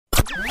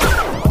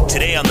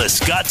Today on The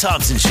Scott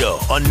Thompson Show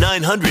on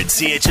 900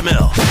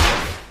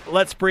 CHML.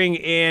 Let's bring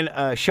in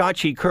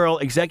Shachi Curl,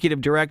 Executive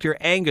Director,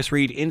 Angus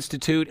Reid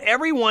Institute.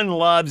 Everyone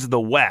loves the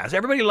West.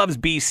 Everybody loves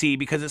BC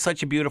because it's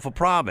such a beautiful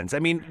province. I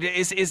mean,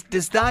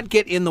 does that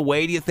get in the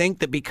way, do you think,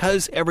 that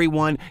because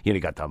everyone, you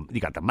got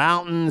the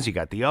mountains, you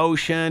got the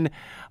ocean,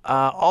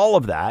 all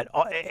of that,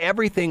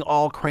 everything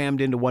all crammed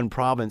into one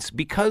province,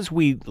 because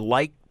we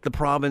like the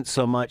province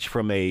so much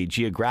from a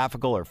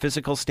geographical or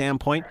physical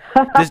standpoint?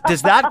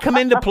 Does that come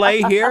into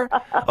play here?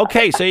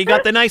 Okay, so you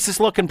got the nicest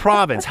looking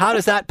province. How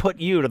does that put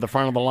you to the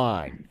front of the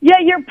line? Yeah,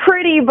 you're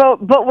pretty,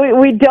 but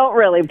we don't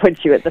really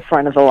put you at the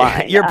front of the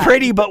line. You're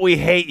pretty, but we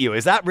hate you.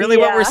 Is that really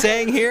what we're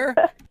saying here?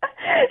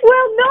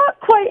 Well, not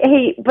quite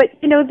hate, but,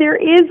 there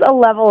is a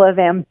level of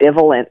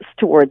ambivalence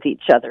towards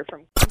each other.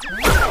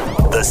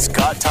 The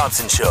Scott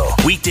Thompson Show,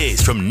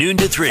 weekdays from noon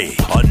to 3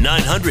 on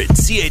 900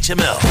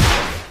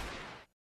 CHML.